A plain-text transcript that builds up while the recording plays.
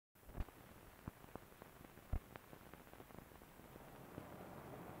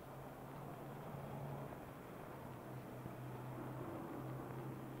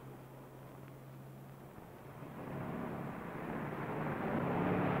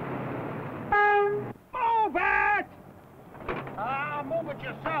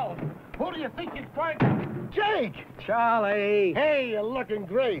yourself. Who do you think you're trying to... Jake! Charlie! Hey, you're looking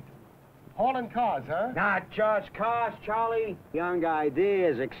great. Hauling cars, huh? Not just cars, Charlie. Young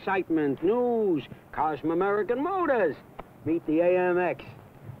ideas, excitement, news. Cars from American Motors. Meet the AMX.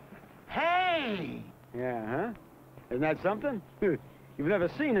 Hey! Yeah, huh? Isn't that something? You've never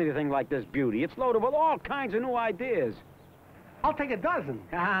seen anything like this beauty. It's loaded with all kinds of new ideas. I'll take a dozen.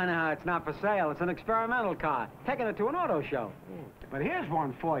 Ah, no, it's not for sale. It's an experimental car. Taking it to an auto show. But here's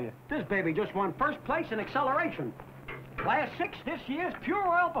one for you. This baby just won first place in acceleration. Class 6 this year's Pure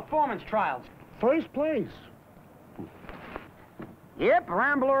Oil Performance Trials. First place. Yep,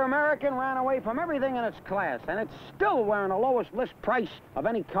 Rambler American ran away from everything in its class, and it's still wearing the lowest list price of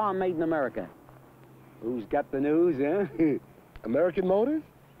any car made in America. Who's got the news, huh? American Motors?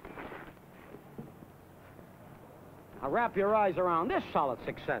 Now wrap your eyes around this solid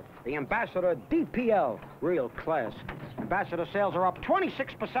success. The Ambassador DPL, real class. Ambassador sales are up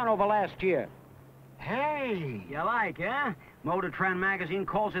 26% over last year. Hey! You like, huh? Motor Trend magazine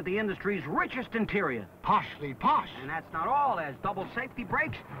calls it the industry's richest interior. Poshly posh. And that's not all. There's double safety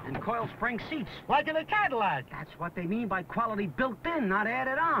brakes and coil spring seats. Like in a Cadillac. That's what they mean by quality built in, not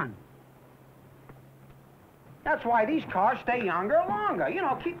added on. That's why these cars stay younger longer. You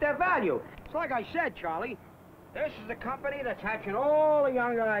know, keep their value. So like I said, Charlie, this is the company that's hatching all the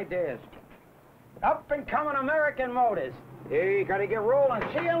younger ideas. Up-and-coming American Motors. You gotta get rolling.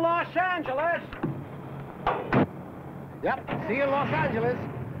 See you in Los Angeles. Yep, see you in Los Angeles.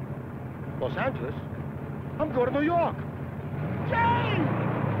 Los Angeles? I'm going to New York. Jane!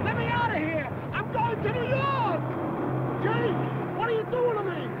 Let me out of here! I'm going to New York! Jake, what are you doing to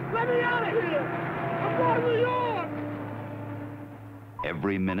me? Let me out of here! I'm going to New York!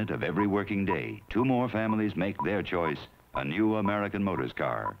 Every minute of every working day, 2 more families make their choice, a new American Motors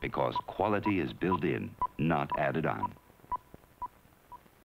car, because quality is built in, not added on.